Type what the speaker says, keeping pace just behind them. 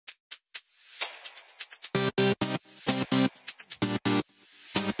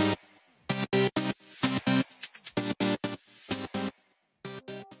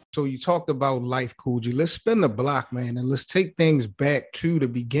So you talked about life, Coogee. Let's spin the block, man, and let's take things back to the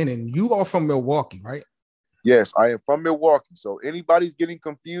beginning. You are from Milwaukee, right? Yes, I am from Milwaukee. So anybody's getting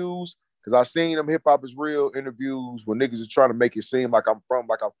confused, because I seen them hip hop is real interviews where niggas are trying to make it seem like I'm from,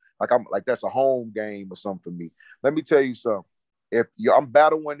 like that's a home game or something for me. Let me tell you something. If I'm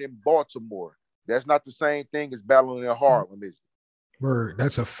battling in Baltimore, that's not the same thing as battling in Harlem, is it? Word,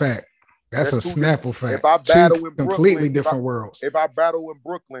 that's a fact. That's That's a two different. Snapple fact. If I Two battle in completely Brooklyn, different worlds. if I battle in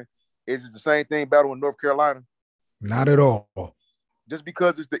Brooklyn, is it the same thing battle in North Carolina? Not at all. Just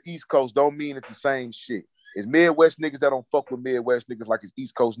because it's the East Coast don't mean it's the same shit. It's Midwest niggas that don't fuck with Midwest niggas like it's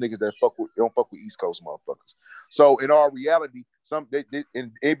East Coast niggas that don't fuck with East Coast motherfuckers. So in our reality,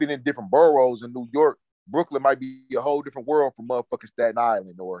 they've been in different boroughs in New York. Brooklyn might be a whole different world from motherfucking Staten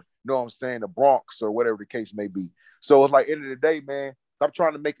Island, or you know what I'm saying, the Bronx or whatever the case may be. So it's like, end of the day, man, stop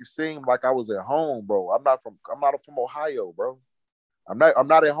trying to make it seem like I was at home, bro. I'm not from Ohio, bro. I'm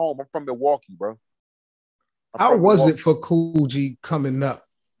not at home. I'm from Milwaukee, bro. How was it for Coogee coming up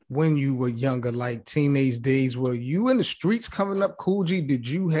when you were younger, like teenage days? Were you in the streets coming up, Coogee? Did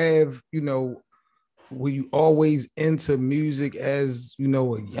you have, were you always into music as, a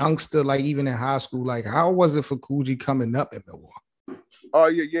youngster, like even in high school? Like, how was it for Coogee coming up in Milwaukee? Oh,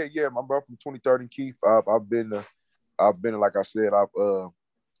 yeah. My brother from 23rd and Keith. I've been, like I said, I've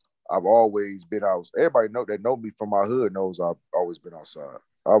always been out. Everybody know me from my hood knows I've always been outside.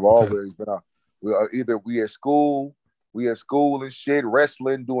 I've always been out. Either we at school and shit,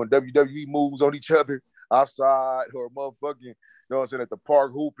 wrestling, doing WWE moves on each other outside, or motherfucking, you know what I'm saying, at the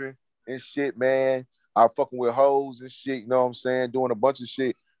park hooping and shit, man. I fucking with hoes and shit, you know what I'm saying, doing a bunch of shit,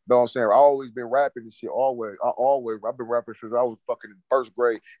 you know what I'm saying. I always been rapping and shit, always. I've been rapping since I was fucking in first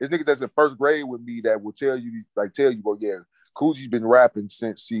grade. There's niggas that's in first grade with me that will tell you, bro, yeah, Coogee's been rapping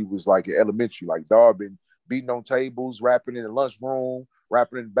since he was like in elementary. Like, dog been beating on tables, rapping in the lunchroom,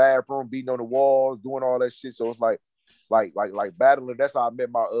 rapping in the bathroom, beating on the walls, doing all that shit. So it's like battling. That's how I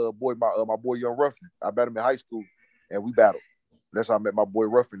met my boy Young Ruffin. I met him in high school and we battled. That's how I met my boy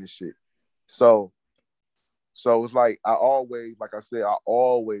Ruffin and shit. So it's like I've been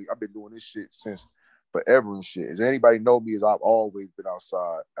doing this shit since forever and shit. As anybody know me, is I've always been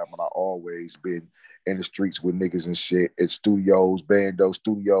outside. I've always been in the streets with niggas and shit. At studios, bando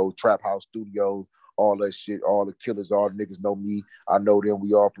studios, trap house studios, all that shit. All the killers, all the niggas know me. I know them.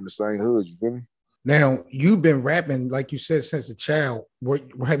 We all from the same hood. You feel me? Now, you've been rapping, like you said, since a child.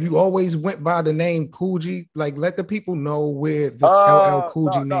 Have you always went by the name Coogee? Like, let the people know where this LL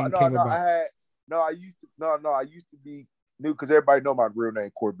COOGI name came about. I used to be new, because everybody know my real name,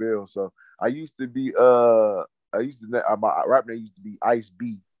 Corbell. So I used to be, my rap name used to be Ice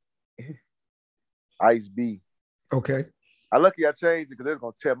B. Ice B. Okay. I changed it because they're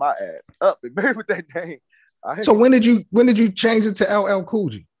gonna tear my ass up. And maybe with that name. So when did you change it to LL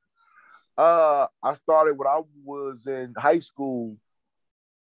COOGI? I started when I was in high school.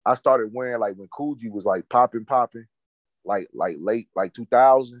 I started wearing, like, when Coogee was like popping, like late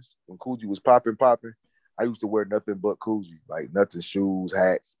 2000s, when Coogee was popping. I used to wear nothing but Coogee, like nothing, shoes,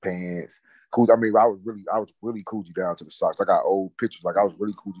 hats, pants. Coogee. I mean, I was really Coogee down to the socks. I got old pictures, like I was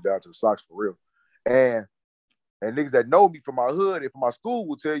really Coogee down to the socks for real. And niggas that know me from my hood and from my school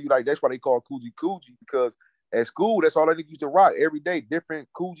will tell you, like, that's why they call Coogee, because at school, that's all that nigga used to rock every day. Different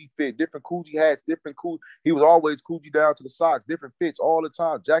Coogee fit, different Coogee hats, different Coogee. He was always Coogee down to the socks, different fits all the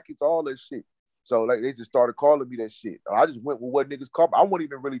time, jackets, all that shit. So, like, they just started calling me that shit. I just went with what niggas call me. I wasn't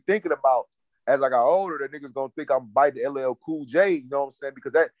even really thinking about, as I got older, that niggas gonna think I'm biting LL Cool J, you know what I'm saying?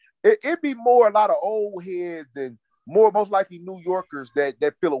 Because it'd be more a lot of old heads and most likely New Yorkers that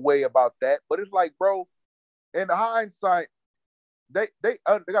feel a way about that. But it's like, bro, in hindsight, they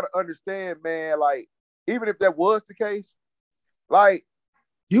gotta understand, man, like, even if that was the case, like,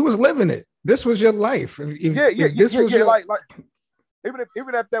 you was living it. This was your life. Like, even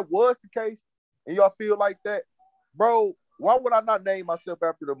if that was the case, and y'all feel like that, bro, why would I not name myself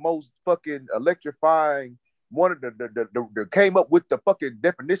after the most fucking electrifying one of the came up with the fucking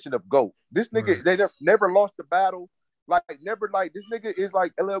definition of GOAT? This nigga, they never lost the battle. Like, never, like, this nigga is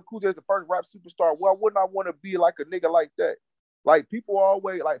like LL Cool J is the first rap superstar. Why wouldn't I want to be like a nigga like that? Like, people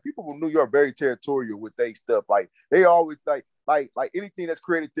from New York very territorial with their stuff. Like, they always like anything that's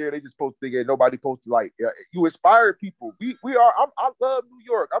created there, they just supposed to think it. Nobody supposed to, like, you inspire people. I love New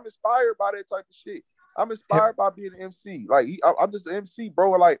York. I'm inspired by that type of shit. I'm inspired by being an MC. Like, I'm just an MC,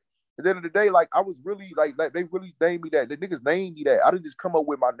 bro. Like, at the end of the day, like, I was really like they really named me that. The niggas named me that. I didn't just come up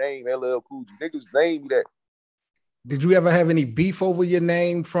with my name, LL COOGI. Niggas named me that. Did you ever have any beef over your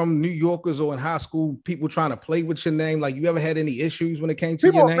name from New Yorkers or in high school, people trying to play with your name? Like, you ever had any issues when it came to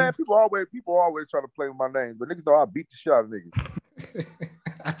your name? Man, people always try to play with my name, but niggas know I beat the shit out of niggas.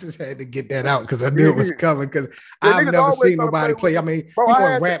 I just had to get that out because I knew it was coming. Because Yeah, I've never seen nobody play. I mean, bro, you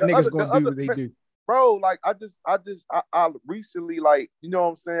know, rap niggas gonna do what they do. Bro, like I recently, like, you know what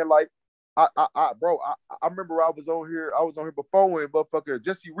I'm saying, like I remember I was on here before when motherfucker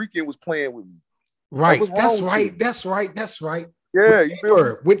Jesse Rican was playing with me. Right, that's right. Yeah, you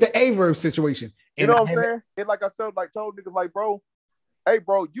feel with the A-Verb situation. You know what I'm saying? And like I said, like told niggas like, bro, hey,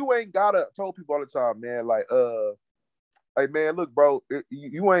 bro, you ain't gotta told people all the time, man, like hey man, look, bro,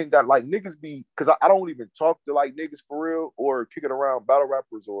 you ain't got like niggas be because I don't even talk to like niggas for real or kick it around battle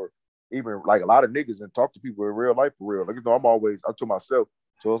rappers or even like a lot of niggas and talk to people in real life for real. Like, you know, I'm to myself.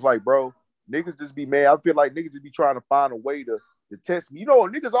 So it's like, bro, niggas just be mad. I feel like niggas just be trying to find a way to test me. You know,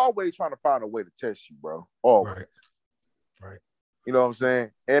 niggas always trying to find a way to test you, bro. Always. Right. You know what I'm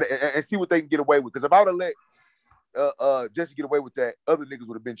saying? And see what they can get away with. Because if I would have let Jesse get away with that, other niggas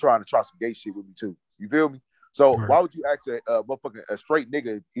would have been trying to try some gay shit with me too. You feel me? So why would you ask a straight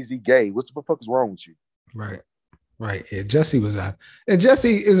nigga, is he gay? What the fuck is wrong with you? Right. Yeah, Jesse was out. And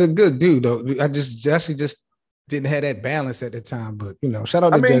Jesse is a good dude, though. Jesse just didn't have that balance at the time. But, you know, shout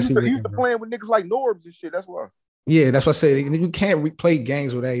out to Jesse. He used to playing with niggas like Norbs and shit. That's why. Yeah, that's what I said. You can't play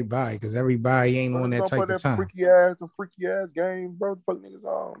games with everybody because everybody ain't on that type of time. Freaky ass games, bro. The fuck niggas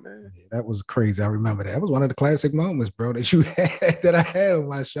on, man. Yeah, that was crazy. I remember that. That was one of the classic moments, bro, that you had that I had on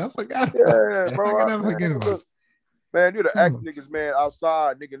my show. I forgot about that. Bro. I never forget about it. Man, you the ask niggas, man,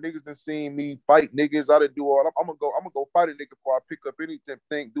 outside, niggas done seen me fight niggas. I didn't do all. I'm gonna go fight a nigga before I pick up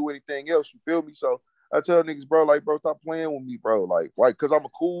anything, do anything else. You feel me? So I tell niggas, bro, like, bro, stop playing with me, bro. Like, why? Because I'm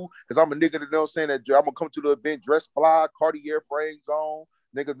because I'm a nigga that don't saying that I'm gonna come to the event dressed fly, Cartier frames on,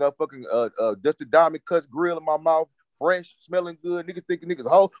 niggas not fucking dusted diamond cuts, grill in my mouth, fresh, smelling good. Niggas thinking niggas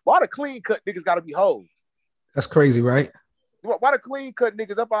hoe. Why the clean cut niggas gotta be hoes? That's crazy, right? Why the clean cut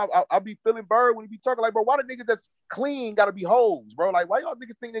niggas up? I be feeling bird when he be talking like, bro, why the niggas that's clean gotta be hoes, bro? Like, why y'all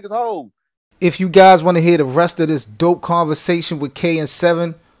niggas think niggas hoes? If you guys want to hear the rest of this dope conversation with K and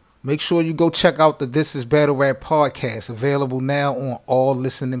 7, make sure you go check out the This Is Battle Rap podcast, available now on all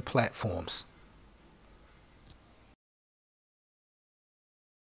listening platforms.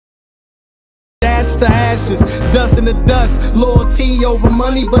 Ash to ashes, dust in the dust. Loyalty over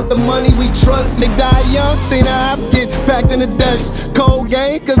money, but the money we trust. They die young, seen how I get packed in the Dutch. Cold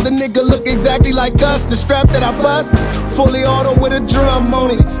game, cause the nigga look exactly like us. The strap that I bust, fully auto with a drum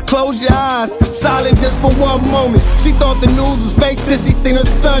on it. Close your eyes, silent just for one moment. She thought the news was fake till she seen her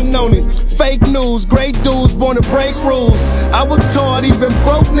son on it. Fake news, great dudes born to break rules. I was taught even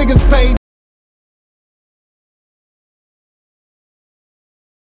broke niggas pay